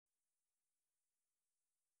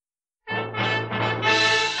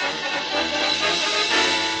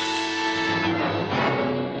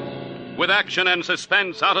With action and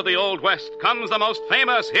suspense out of the Old West comes the most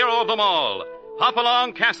famous hero of them all,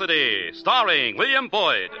 Hopalong Cassidy, starring William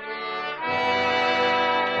Boyd.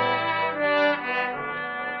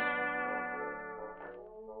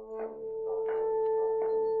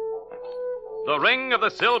 The ring of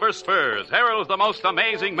the silver spurs heralds the most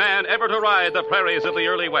amazing man ever to ride the prairies of the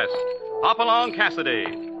early West, Hopalong Cassidy,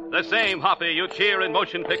 the same Hoppy you cheer in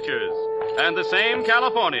motion pictures, and the same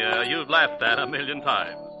California you've laughed at a million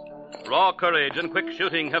times. Raw courage and quick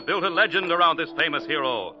shooting have built a legend around this famous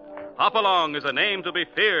hero. Hopalong is a name to be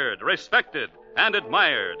feared, respected, and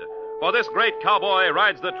admired, for this great cowboy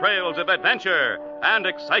rides the trails of adventure and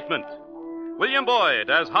excitement. William Boyd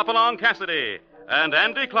as Hopalong Cassidy, and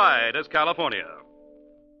Andy Clyde as California.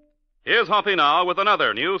 Here's Hoppy now with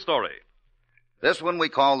another new story. This one we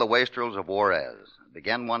call the Wastrels of Juarez. It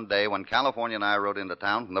began one day when California and I rode into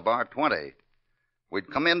town from the bar 20. We'd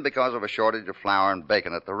come in because of a shortage of flour and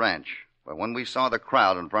bacon at the ranch. But when we saw the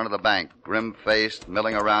crowd in front of the bank, grim-faced,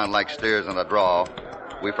 milling around like steers in a draw,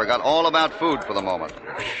 we forgot all about food for the moment.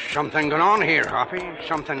 Something going on here, Hoppy.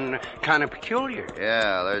 Something kind of peculiar.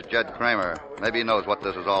 Yeah, there's Jed Kramer. Maybe he knows what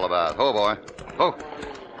this is all about. Ho, boy. Ho.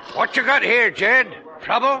 What you got here, Jed?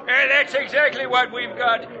 Trouble? That's exactly what we've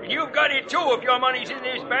got. You've got it, too. If your money's in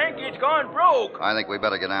this bank, it's gone broke. I think we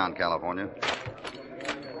better get down, California.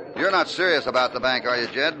 You're not serious about the bank, are you,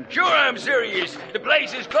 Jed? Sure I'm serious. The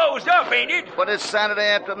place is closed up, ain't it? But it's Saturday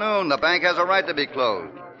afternoon. The bank has a right to be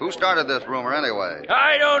closed. Who started this rumor, anyway?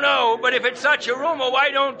 I don't know, but if it's such a rumor,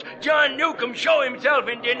 why don't John Newcomb show himself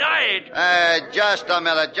and deny it? Just a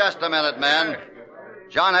minute, man.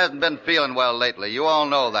 John hasn't been feeling well lately. You all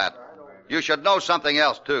know that. You should know something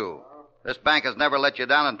else, too. This bank has never let you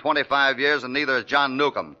down in 25 years, and neither has John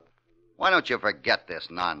Newcomb. Why don't you forget this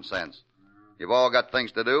nonsense? You've all got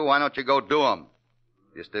things to do. Why don't you go do them?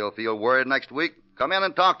 You still feel worried next week? Come in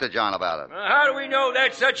and talk to John about it. How do we know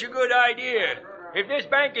that's such a good idea? If this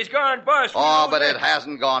bank has gone bust... Oh, but it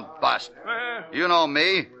hasn't gone bust. You know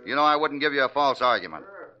me. You know I wouldn't give you a false argument.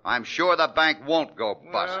 I'm sure the bank won't go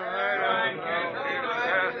bust.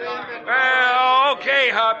 Okay,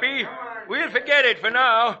 Hoppy. We'll forget it for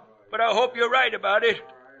now, but I hope you're right about it.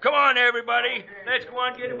 Come on, everybody. Let's go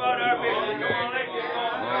on and get about our business. Come on, let's get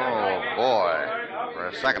on. Oh, boy. For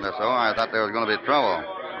a second or so, I thought there was going to be trouble.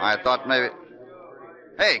 I thought maybe...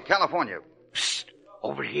 Hey, California. Psst.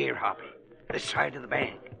 Over here, Hoppy. This side of the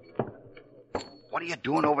bank. What are you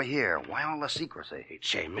doing over here? Why all the secrecy?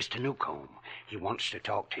 It's Mr. Newcomb. He wants to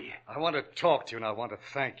talk to you. I want to talk to you, and I want to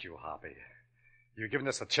thank you, Hoppy. You've given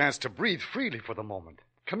us a chance to breathe freely for the moment.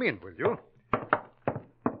 Come in, will you?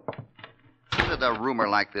 How did a rumor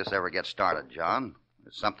like this ever get started, John?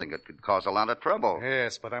 It's something that could cause a lot of trouble.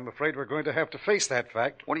 Yes, but I'm afraid we're going to have to face that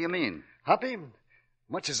fact. What do you mean? Hoppy,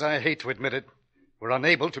 much as I hate to admit it, we're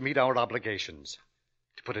unable to meet our obligations.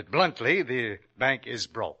 To put it bluntly, the bank is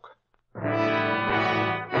broke.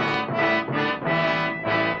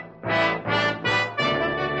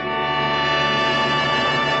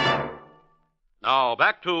 Now,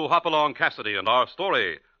 back to Hopalong Cassidy and our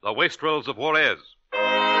story, The Wastrels of Juarez.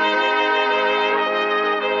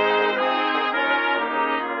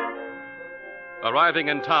 Arriving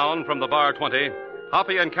in town from the bar 20,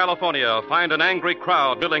 Hoppy and California find an angry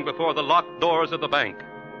crowd milling before the locked doors of the bank.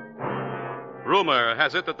 Rumor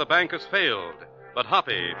has it that the bank has failed, but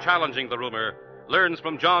Hoppy, challenging the rumor, learns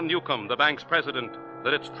from John Newcomb, the bank's president,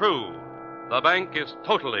 that it's true. The bank is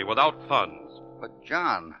totally without funds. But,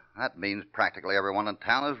 John, that means practically everyone in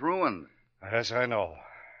town is ruined. Yes, I know.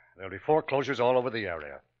 There'll be foreclosures all over the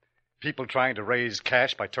area. People trying to raise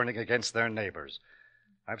cash by turning against their neighbors.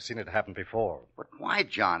 I've seen it happen before. But why,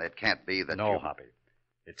 John? It can't be that No, Hoppy.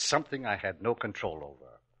 It's something I had no control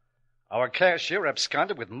over. Our cashier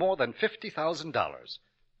absconded with more than $50,000.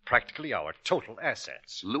 Practically our total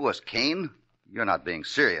assets. Lewis Kane? You're not being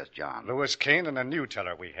serious, John. Lewis Kane and a new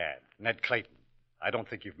teller we had, Ned Clayton. I don't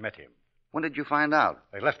think you've met him. When did you find out?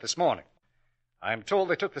 They left this morning. I'm told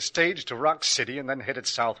they took the stage to Rock City and then headed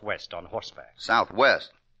southwest on horseback.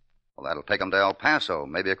 Southwest? Well, that'll take them to El Paso,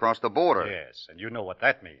 maybe across the border. Yes, and you know what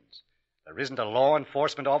that means. There isn't a law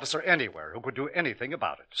enforcement officer anywhere who could do anything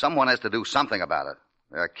about it. Someone has to do something about it.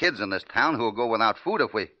 There are kids in this town who will go without food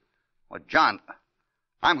if we... Well, John,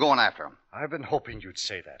 I'm going after them. I've been hoping you'd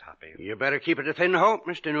say that, Hoppy. You better keep it a thin hope,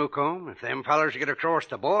 Mr. Newcomb. If them fellers get across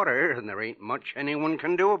the border, then there ain't much anyone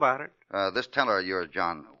can do about it. This teller of yours,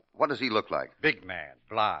 John, what does he look like? Big man,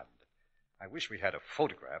 blonde. I wish we had a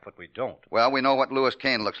photograph, but we don't. Well, we know what Lewis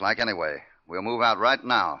Kane looks like anyway. We'll move out right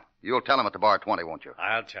now. You'll tell him at the bar 20, won't you?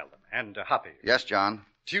 I'll tell them. And, Hoppy. Yes, John?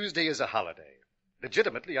 Tuesday is a holiday.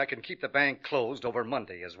 Legitimately, I can keep the bank closed over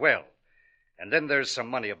Monday as well. And then there's some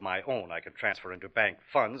money of my own I can transfer into bank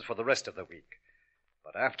funds for the rest of the week.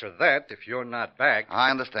 But after that, if you're not back...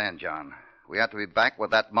 I understand, John. We have to be back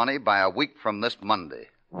with that money by a week from this Monday.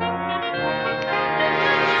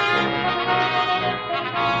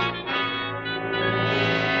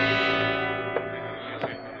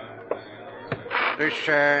 This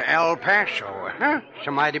El Paso, huh? It's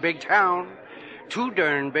a mighty big town. Too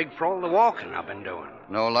darn big for all the walking I've been doing.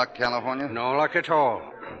 No luck, California? No luck at all.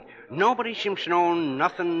 Nobody seems to know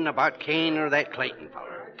nothing about Kane or that Clayton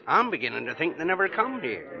feller. I'm beginning to think they never come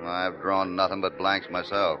here. I've drawn nothing but blanks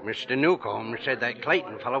myself. Mr. Newcomb said that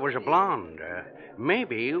Clayton fellow was a blonde.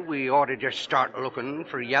 Maybe we ought to just start looking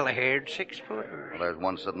for yellow-haired six-footers. Well, there's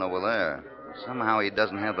one sitting over there. Somehow he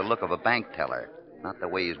doesn't have the look of a bank teller. Not the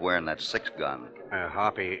way he's wearing that six-gun.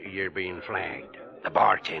 Hoppy, you're being flagged. The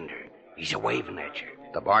bartender. He's a-waving at you.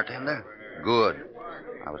 The bartender? Good.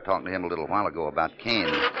 I was talking to him a little while ago about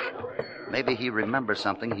Kane. Maybe he remembers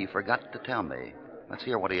something he forgot to tell me. Let's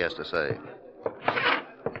hear what he has to say.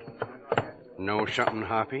 Know something,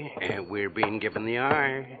 Hoppy? We're being given the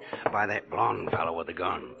eye by that blonde fellow with the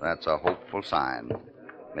gun. That's a hopeful sign.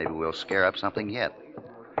 Maybe we'll scare up something yet.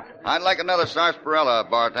 I'd like another sarsaparilla,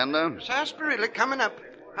 bartender. Sarsaparilla coming up.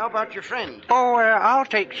 How about your friend? Oh, I'll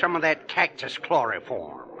take some of that cactus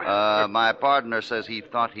chloroform. My partner says he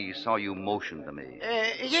thought he saw you motion to me.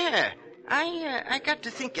 Yeah. I got to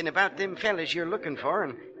thinking about them fellas you're looking for,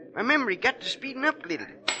 and my memory got to speeding up a little.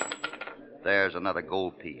 There's another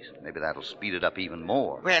gold piece. Maybe that'll speed it up even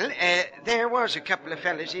more. Well, there was a couple of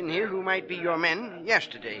fellas in here who might be your men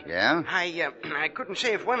yesterday. Yeah? I couldn't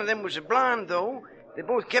say if one of them was a blonde, though. They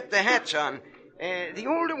both kept their hats on. The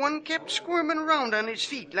older one kept squirming around on his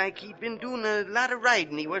feet like he'd been doing a lot of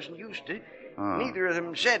riding he wasn't used to. Neither of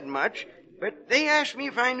them said much, but they asked me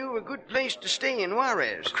if I knew a good place to stay in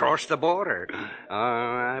Juarez. Across the border.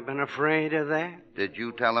 I've been afraid of that. Did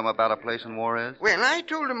you tell him about a place in Juarez? Well, I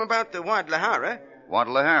told him about the Guadalajara.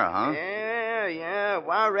 Guadalajara, huh? Yeah.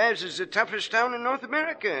 Juarez is the toughest town in North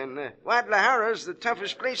America, and Guadalajara is the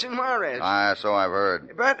toughest place in Juarez. So I've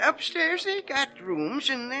heard. But upstairs they got rooms,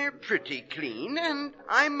 and they're pretty clean, and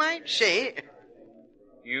I might say...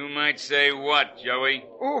 You might say what, Joey?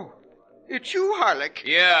 Oh, it's you, Harlick.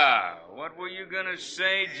 Yeah. What were you gonna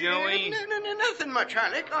say, Joey? No, nothing much,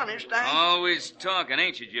 Harlick. Honest, Always talking,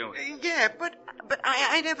 ain't you, Joey? Yeah, but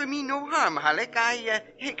I never mean no harm, Harlick.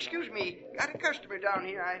 Excuse me, got a customer down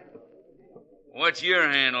here. What's your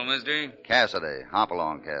handle, mister? Cassidy,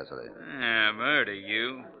 Hopalong Cassidy. I've heard of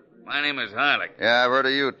you. My name is Harlick. Yeah, I've heard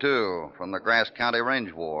of you, too, from the Grass County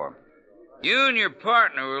Range War. You and your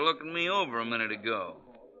partner were looking me over a minute ago.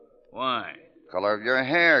 Why? Color of your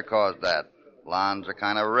hair caused that. Blondes are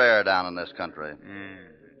kind of rare down in this country.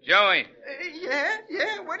 Joey.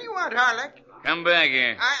 Yeah. What do you want, Harlick? Come back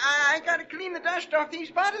here. I gotta clean the dust off these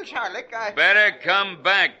bottles, Harlick. Better come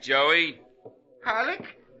back, Joey. Harlick,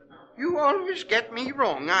 you always get me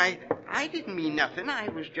wrong. I didn't mean nothing. I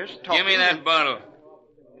was just talking. Give me that bottle.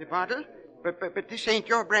 The bottle? But this ain't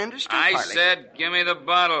your brand of stuff, I Harlick. said give me the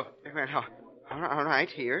bottle. Well, all right,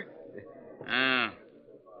 here.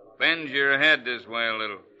 Bend your head this way a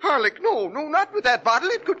little. Harlick, no, not with that bottle.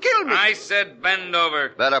 It could kill me. I said bend over.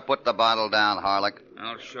 Better put the bottle down, Harlick.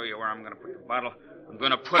 I'll show you where I'm going to put the bottle. I'm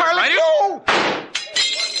going to put Harlick, it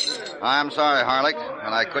right no! I'm sorry, Harlick,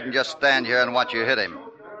 and I couldn't just stand here and watch you hit him.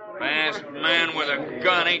 Fast man with a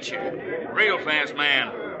gun, ain't you? Real fast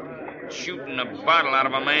man. Shooting a bottle out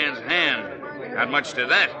of a man's hand. Not much to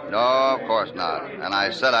that. No, of course not. And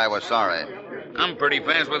I said I was sorry. I'm pretty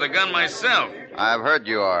fast with a gun myself. I've heard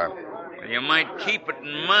you are. Well, you might keep it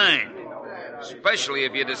in mind. Especially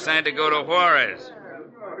if you decide to go to Juarez.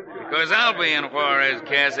 Because I'll be in Juarez,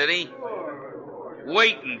 Cassidy.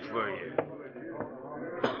 Waiting for you.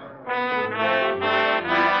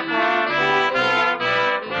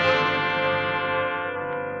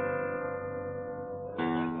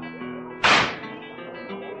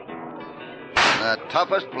 The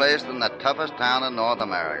toughest place in the toughest town in North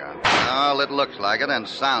America. Well, it looks like it and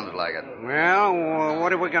sounds like it. Well,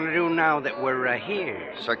 what are we going to do now that we're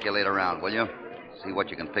here? Circulate around, will you? See what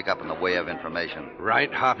you can pick up in the way of information.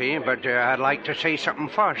 Right, Hoppy, but I'd like to say something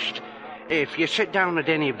first. If you sit down at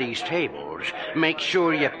any of these tables, make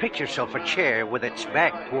sure you pick yourself a chair with its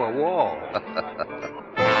back to a wall.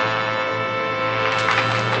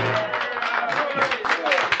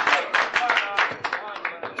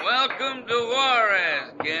 Welcome to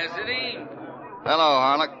Juarez, Cassidy. Hello,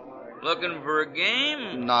 Harlick. Looking for a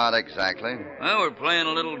game? Not exactly. Well, we're playing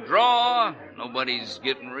a little draw. Nobody's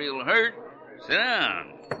getting real hurt. Sit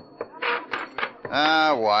down.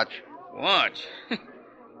 Watch. Watch.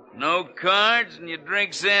 No cards and you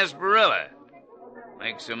drink sarsaparilla.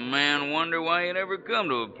 Makes a man wonder why he'd ever come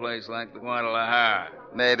to a place like the Guadalajara.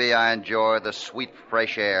 Maybe I enjoy the sweet,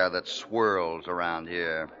 fresh air that swirls around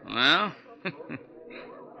here. Well,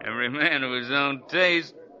 every man of his own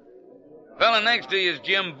taste. Fella next to you is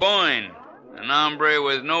Jim Boyne, an hombre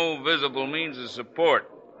with no visible means of support.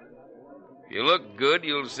 If you look good,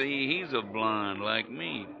 you'll see he's a blonde like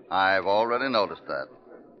me. I've already noticed that.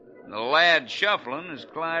 The lad shuffling is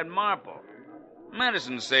Clyde Marple,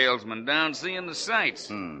 medicine salesman down seeing the sights.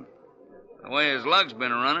 The way his luck's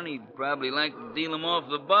been running, he'd probably like to deal him off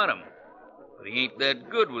the bottom. But he ain't that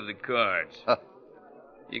good with the cards.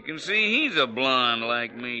 You can see he's a blonde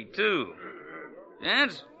like me, too.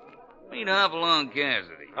 Gents, meet Hopalong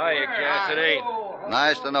Cassidy. Hiya, Cassidy.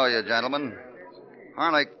 Nice to know you, gentlemen.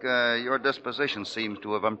 Harnick, your disposition seems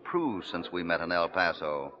to have improved since we met in El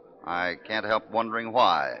Paso. I can't help wondering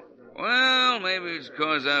why. Well, maybe it's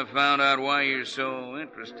 'cause I found out why you're so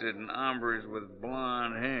interested in hombres with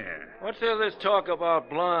blonde hair. What's all this talk about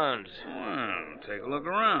blondes? Well, take a look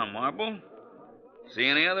around, Marple. See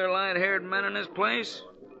any other light-haired men in this place?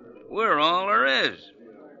 We're all there is.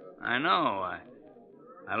 I know.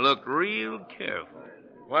 I looked real careful.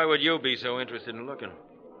 Why would you be so interested in looking?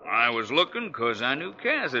 I was looking 'cause I knew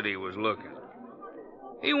Cassidy was looking.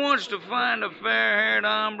 He wants to find a fair-haired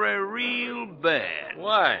hombre real bad.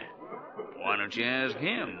 Why? Why don't you ask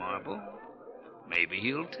him, Marple? Maybe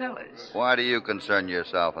he'll tell us. Why do you concern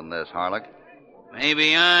yourself in this, Harlock?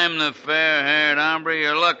 Maybe I'm the fair-haired hombre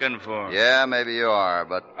you're looking for. Yeah, maybe you are,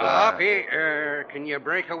 but... Hoppy, can you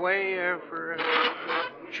break away for...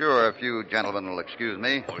 Sure, if you gentlemen will excuse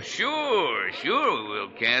me. Oh, sure we will,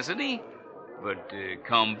 Cassidy. But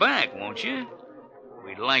come back, won't you?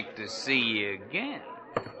 We'd like to see you again.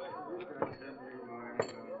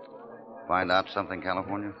 Find out something,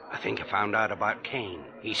 California? I think I found out about Kane.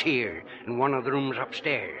 He's here, in one of the rooms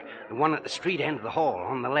upstairs. The one at the street end of the hall,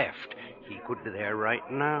 on the left. He could be there right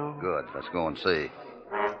now. Good. Let's go and see.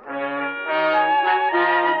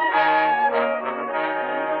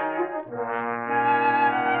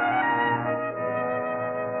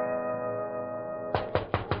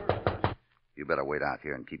 You better wait out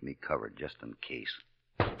here and keep me covered just in case.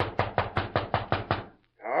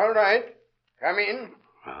 All right. Come in.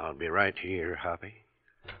 I'll be right here, Hoppy.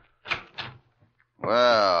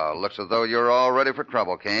 Well, looks as though you're all ready for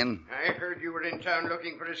trouble, Kane. I heard you were in town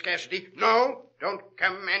looking for this Cassidy. No, don't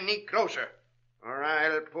come any closer, or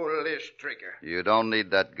I'll pull this trigger. You don't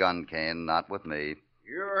need that gun, Kane. Not with me.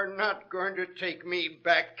 You're not going to take me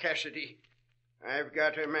back, Cassidy. I've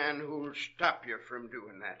got a man who'll stop you from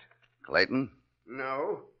doing that. Clayton?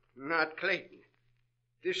 No, not Clayton.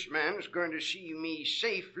 This man's going to see me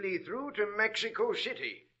safely through to Mexico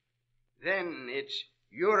City. Then it's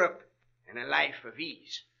Europe and a life of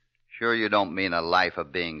ease. Sure you don't mean a life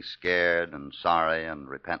of being scared and sorry and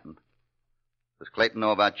repentant? Does Clayton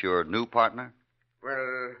know about your new partner?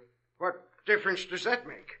 Well, what difference does that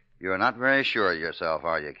make? You're not very sure of yourself,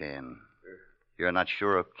 are you, Kane? You're not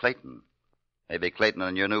sure of Clayton. Maybe Clayton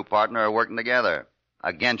and your new partner are working together.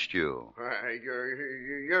 Against you. Why,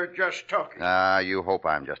 you're just talking. You hope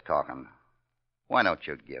I'm just talking. Why don't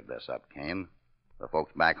you give this up, Kane? The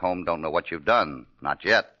folks back home don't know what you've done. Not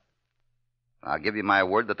yet. I'll give you my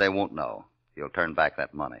word that they won't know. You'll turn back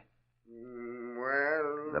that money.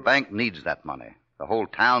 Well... The bank needs that money. The whole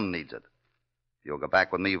town needs it. If you'll go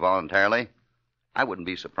back with me voluntarily, I wouldn't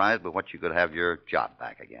be surprised but what you could have your job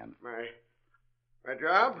back again. My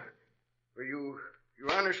job? Well, you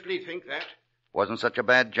honestly think that? Wasn't such a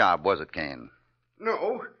bad job, was it, Kane?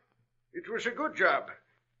 No. It was a good job.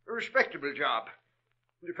 A respectable job.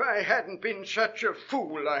 If I hadn't been such a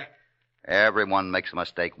fool, Everyone makes a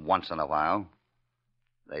mistake once in a while.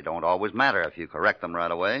 They don't always matter if you correct them right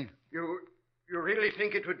away. You really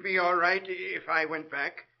think it would be all right if I went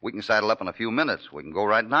back? We can saddle up in a few minutes. We can go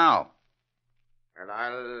right now. Well,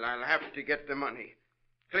 I'll have to get the money.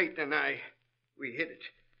 Clayton and we hid it.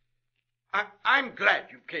 I'm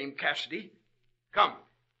glad you came, Cassidy. Come,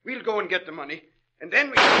 we'll go and get the money, and then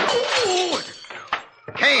we... Oh!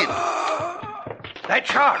 Kane! That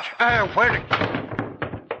shot! Where...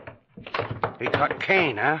 He got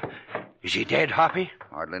Kane, huh? Is he dead, Hoppy?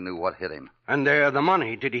 Hardly knew what hit him. And the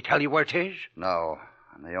money, did he tell you where it is? No,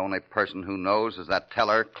 and the only person who knows is that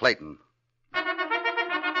teller, Clayton.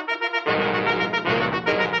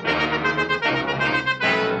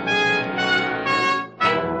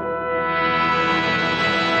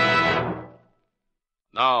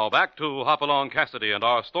 Now, back to Hopalong Cassidy and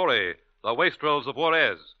our story, The Wastrels of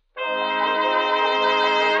Juarez.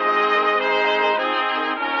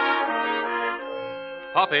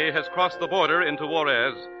 Hoppy has crossed the border into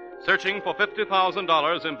Juarez, searching for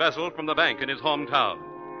 $50,000 embezzled from the bank in his hometown.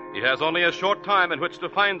 He has only a short time in which to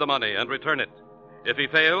find the money and return it. If he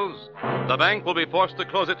fails, the bank will be forced to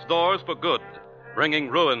close its doors for good, bringing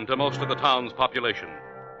ruin to most of the town's population.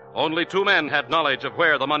 Only 2 men had knowledge of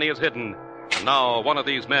where the money is hidden, and now one of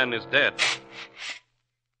these men is dead.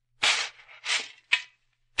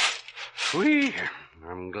 Whee!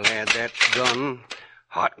 I'm glad that's done.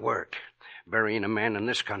 Hot work, burying a man in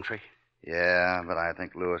this country. Yeah, but I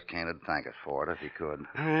think Lewis Kane'd thank us for it if he could.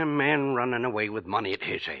 A man running away with money at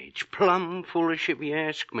his age. Plumb foolish if you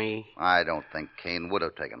ask me. I don't think Kane would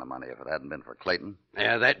have taken the money if it hadn't been for Clayton.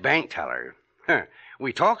 That bank teller.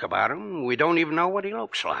 We talk about him. We don't even know what he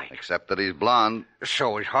looks like. Except that he's blonde.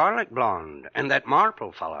 So is Harlock blonde, and that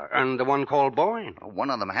Marple fella, and the one called Boyne. Well, one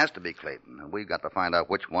of them has to be Clayton, and we've got to find out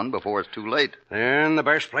which one before it's too late. And the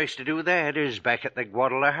best place to do that is back at the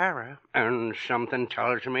Guadalajara. And something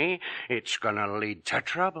tells me it's gonna lead to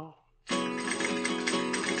trouble.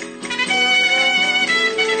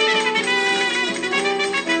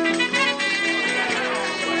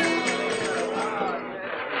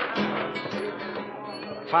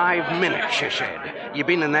 5 minutes, she said. You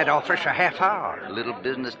been in that office a half hour. A little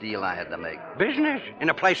business deal I had to make. Business? In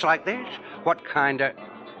a place like this? What kind of...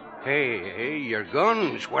 Hey, your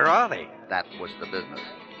guns, where are they? That was the business.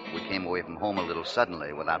 We came away from home a little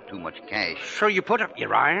suddenly without too much cash. So you put up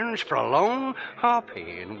your irons for a loan?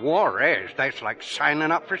 Hoppy, in Juarez, that's like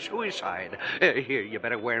signing up for suicide. Here, you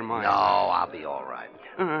better wear mine. No, I'll be all right.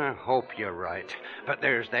 I hope you're right. But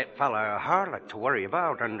there's that fella Harlock to worry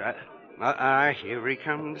about, and... here he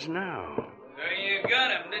comes now. So you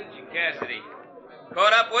got him, didn't you, Cassidy?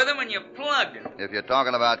 Caught up with him and you plugged him. If you're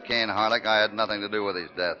talking about Kane Harlock, I had nothing to do with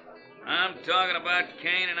his death. I'm talking about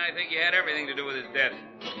Kane, and I think you had everything to do with his death.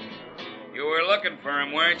 You were looking for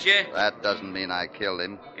him, weren't you? That doesn't mean I killed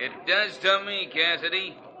him. It does to me,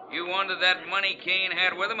 Cassidy. You wanted that money Kane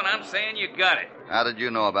had with him, and I'm saying you got it. How did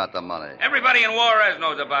you know about the money? Everybody in Juarez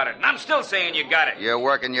knows about it, and I'm still saying you got it. You're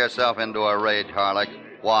working yourself into a rage, Harlock.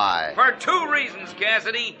 Why? For 2 reasons,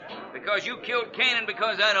 Cassidy. Because you killed Kane and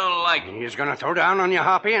because I don't like it. He's gonna throw down on you,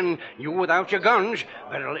 Hoppy, and you without your guns.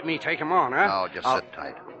 Better let me take him on, huh? No, just sit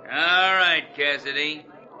tight. All right, Cassidy.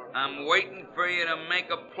 I'm waiting for you to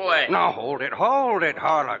make a play. No, hold it,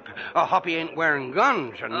 Harlock. Hoppy ain't wearing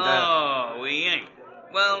guns, and... Oh, we ain't.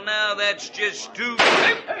 Well, now that's just too...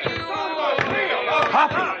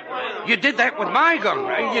 Hoppy, you did that with my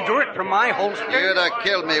gun. You drew it from my holster. You'd have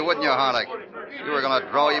killed me, wouldn't you, Harlock? You were going to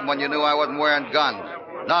draw even when you knew I wasn't wearing guns.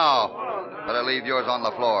 No, better leave yours on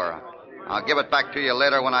the floor. I'll give it back to you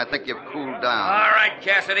later when I think you've cooled down. All right,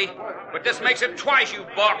 Cassidy. But this makes it twice you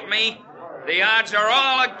balked me. The odds are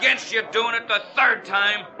all against you doing it the 3rd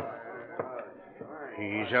time.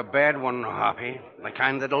 He's a bad one, Hoppy. The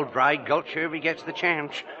kind that'll dry gulch you if he gets the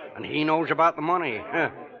chance. And he knows about the money.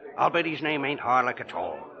 I'll bet his name ain't Harlock at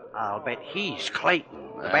all. I'll bet he's Clayton,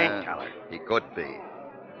 the bank teller. He could be.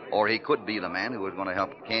 Or he could be the man who was going to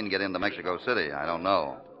help Kane get into Mexico City. I don't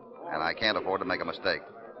know. And I can't afford to make a mistake.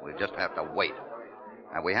 We just have to wait.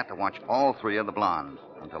 And we have to watch all 3 of the blondes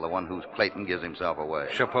until the one who's Clayton gives himself away.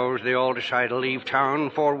 Suppose they all decide to leave town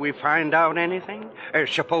before we find out anything? Or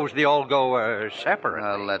suppose they all go separate?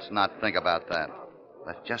 Well, let's not think about that.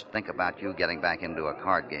 Let's just think about you getting back into a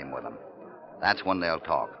card game with them. That's when they'll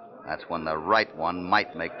talk. That's when the right one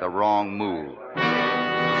might make the wrong move.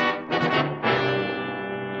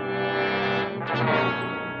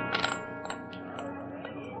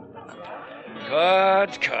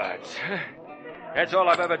 Cards. That's all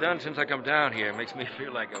I've ever done since I come down here. Makes me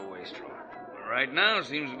feel like a wastrel. Right now it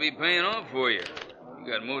seems to be paying off for you.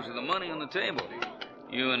 You got most of the money on the table.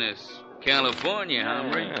 You and this California,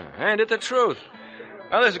 hombre. Yeah, ain't it the truth?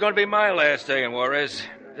 Well, this is going to be my last day in Juarez.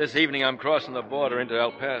 This evening I'm crossing the border into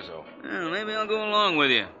El Paso. Well, maybe I'll go along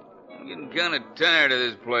with you. I'm getting kind of tired of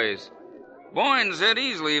this place. Boyne said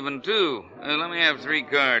he's leaving, too. Let me have 3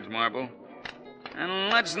 cards, Marple. And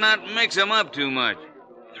let's not mix them up too much.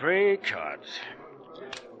 3 cards.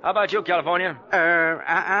 How about you, California?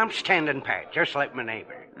 I'm standing pat, just like my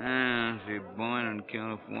neighbor. See, Boyne and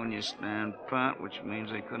California stand pat, which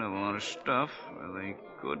means they could have a lot of stuff, or they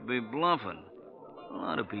could be bluffing. A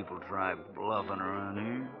lot of people try bluffing around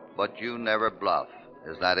here. But you never bluff.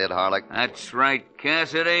 Is that it, Harlock? That's right,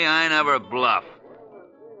 Cassidy. I never bluff.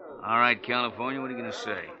 All right, California, what are you going to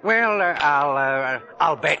say? Well,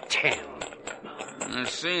 I'll bet 10.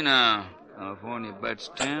 Let's see now. California bets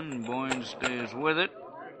 10, and Boyne stays with it,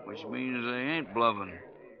 which means they ain't bluffing.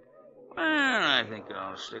 Well, I think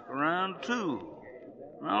I'll stick around, too.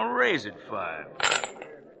 I'll raise it 5.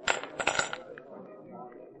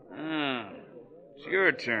 It's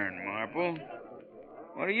your turn, Marple.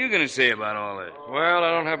 What are you going to say about all this? Well,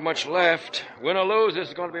 I don't have much left. Win or lose, this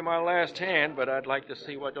is going to be my last hand, but I'd like to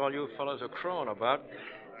see what all you fellows are crowing about.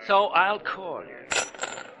 So I'll call you.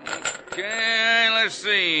 Okay, let's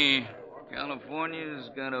see. California's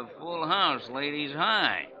got a full house, ladies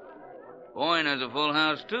high. Boyne has a full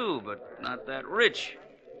house, too, but not that rich.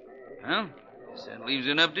 Well, guess that leaves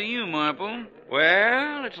it up to you, Marple.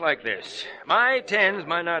 Well, it's like this. My tens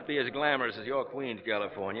might not be as glamorous as your Queen's,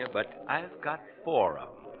 California, but I've got 4 of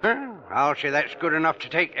them. I'll say that's good enough to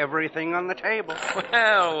take everything on the table.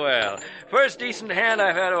 Well. First decent hand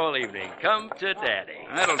I've had all evening. Come to Daddy.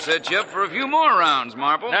 That'll set you up for a few more rounds,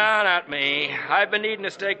 Marple. No, not me. I've been needing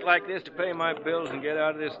a stake like this to pay my bills and get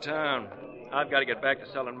out of this town. I've got to get back to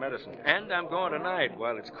selling medicine. And I'm going tonight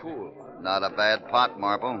while it's cool. Not a bad pot,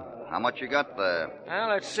 Marple. How much you got there? Well,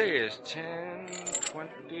 let's see. It's 10,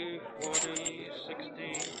 20, 40, 60,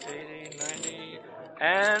 80, 90,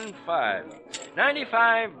 and 5.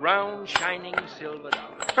 95 round, shining silver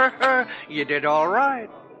dollars. You did all right.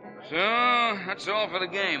 So, that's all for the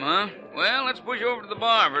game, huh? Well, let's push over to the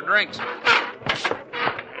bar for drinks.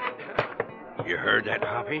 You heard that,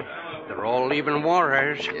 Hoppy? They're all leaving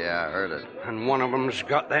Juarez. Yeah, I heard it. And one of them's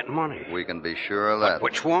got that money. We can be sure of that. But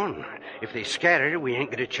which one? If they scatter, we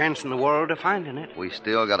ain't got a chance in the world of finding it. We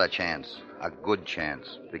still got a chance. A good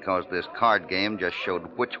chance. Because this card game just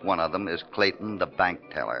showed which one of them is Clayton, the bank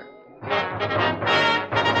teller.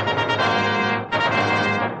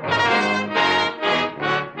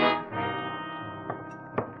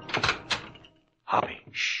 Hoppy,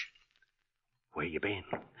 shh. Where you been?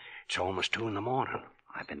 It's almost 2 a.m.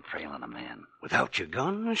 I've been trailing a man. Without your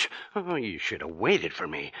guns? Oh, you should have waited for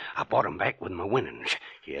me. I bought 'em back with my winnings.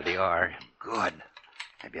 Here they are. Good.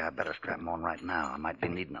 Maybe I better strap 'em on right now. I might be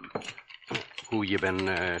needing 'em. Who you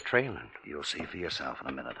been trailing? You'll see for yourself in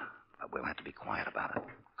a minute. But we'll have to be quiet about it.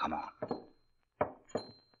 Come on.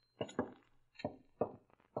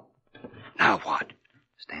 Now what?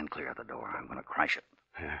 Stand clear of the door. I'm going to crash it.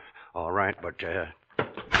 All right, but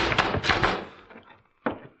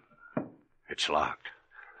it's locked.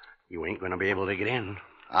 You ain't going to be able to get in.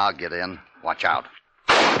 I'll get in. Watch out.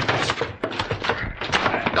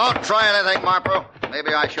 Don't try anything, Marple.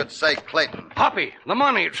 Maybe I should say Clayton. Hoppy, the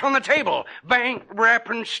money, it's on the table. Bank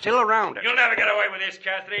wrapping still around it. You'll never get away with this,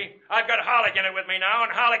 Cassidy. I've got Hollick in it with me now,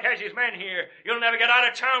 and Hollick has his men here. You'll never get out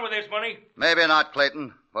of town with this money. Maybe not,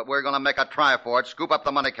 Clayton. But we're going to make a try for it. Scoop up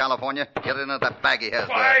the money, California. Get it into that bag he has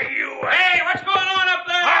Why, there. you... Hey, what's going on up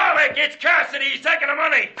there? Hollick, it's Cassidy. He's taking the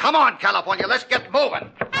money. Come on, California. Let's get moving.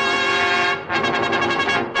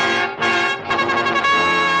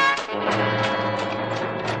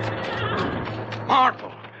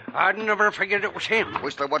 Marple, I'd never figured it was him.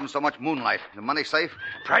 Wish there wasn't so much moonlight. The money safe?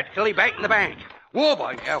 Practically back in the bank. Whoa,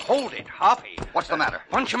 boy, hold it, Hoppy. What's the matter?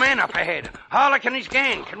 Bunch of men up ahead. Hollick and his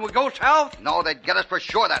gang. Can we go south? No, they'd get us for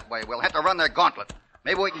sure that way. We'll have to run their gauntlet.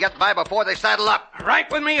 Maybe we can get by before they saddle up.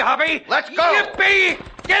 Right with me, Hoppy. Let's go. Yippee!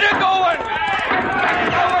 Get it going! Get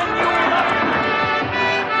it going, you...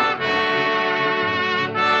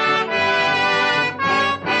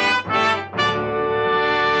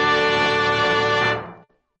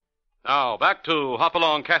 Now, back to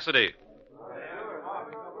Hopalong Cassidy.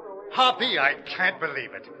 Hoppy, I can't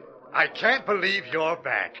believe it. I can't believe you're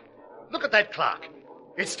back. Look at that clock.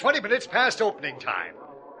 It's 20 minutes past opening time.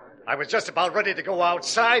 I was just about ready to go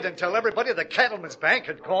outside and tell everybody the Cattleman's Bank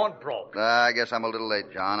had gone broke. I guess I'm a little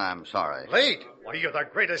late, John. I'm sorry. Late? Why, you're the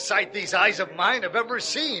greatest sight these eyes of mine have ever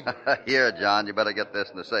seen. Here, John, you better get this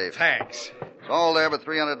in the safe. Thanks. It's all there but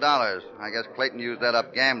 $300. I guess Clayton used that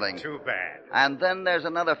up gambling. Too bad. And then there's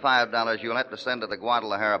another $5 you'll have to send to the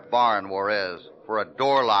Guadalajara bar in Juarez for a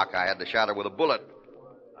door lock I had to shatter with a bullet.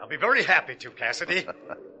 I'll be very happy to, Cassidy.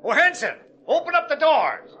 Oh, Henson, open up the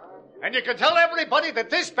doors. And you can tell everybody that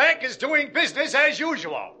this bank is doing business as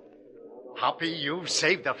usual. Hoppy, you've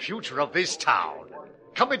saved the future of this town.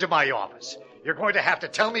 Come into my office. You're going to have to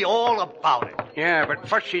tell me all about it. Yeah, but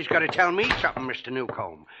first he's got to tell me something, Mr.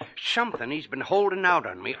 Newcomb. Something he's been holding out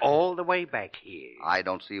on me all the way back here. I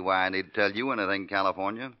don't see why I need to tell you anything,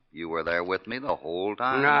 California. You were there with me the whole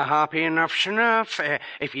time. Now, Hoppy, enough's enough.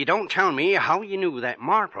 If you don't tell me how you knew that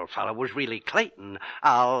Marple fellow was really Clayton,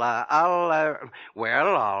 I'll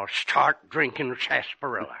start drinking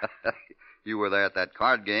sarsaparilla. You were there at that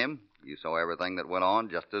card game. You saw everything that went on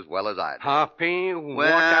just as well as I did. Hoppy,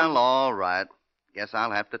 Well, all right. Guess I'll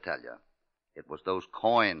have to tell you. It was those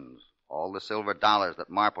coins, all the silver dollars that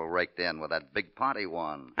Marple raked in with that big pot he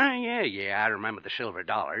won. Yeah, I remember the silver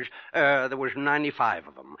dollars. There was 95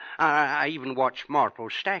 of them. I even watched Marple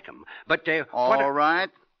stack them. But, All right.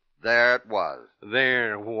 There it was.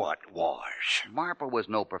 There what was? Marple was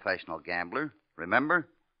no professional gambler. Remember?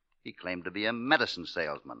 He claimed to be a medicine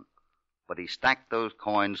salesman. But he stacked those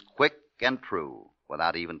coins quick and true,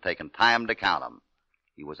 without even taking time to count them.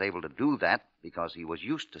 He was able to do that because he was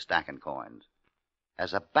used to stacking coins,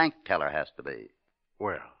 as a bank teller has to be.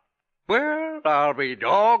 Well, I'll be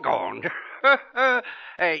doggone.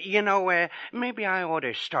 Maybe I ought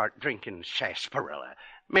to start drinking sarsaparilla.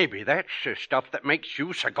 Maybe that's the stuff that makes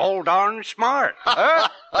you so gol darn smart.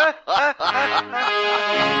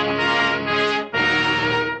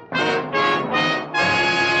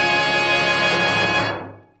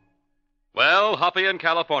 Well, Hoppy in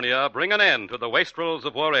California bring an end to the Wastrels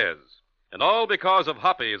of Juarez. And all because of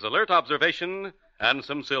Hoppy's alert observation and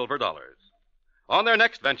some silver dollars. On their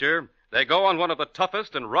next venture, they go on one of the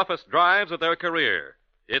toughest and roughest drives of their career.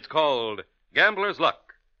 It's called Gambler's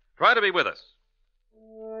Luck. Try to be with us.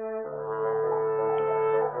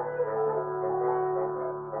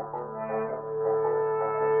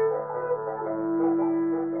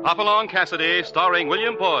 Hopalong Cassidy, starring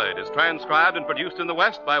William Boyd, is transcribed and produced in the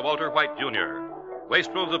West by Walter White, Jr.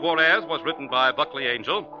 Wastrels of Juarez was written by Buckley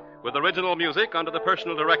Angel, with original music under the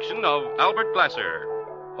personal direction of Albert Glasser.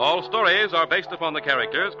 All stories are based upon the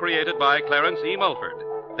characters created by Clarence E. Mulford.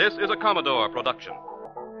 This is a Commodore production.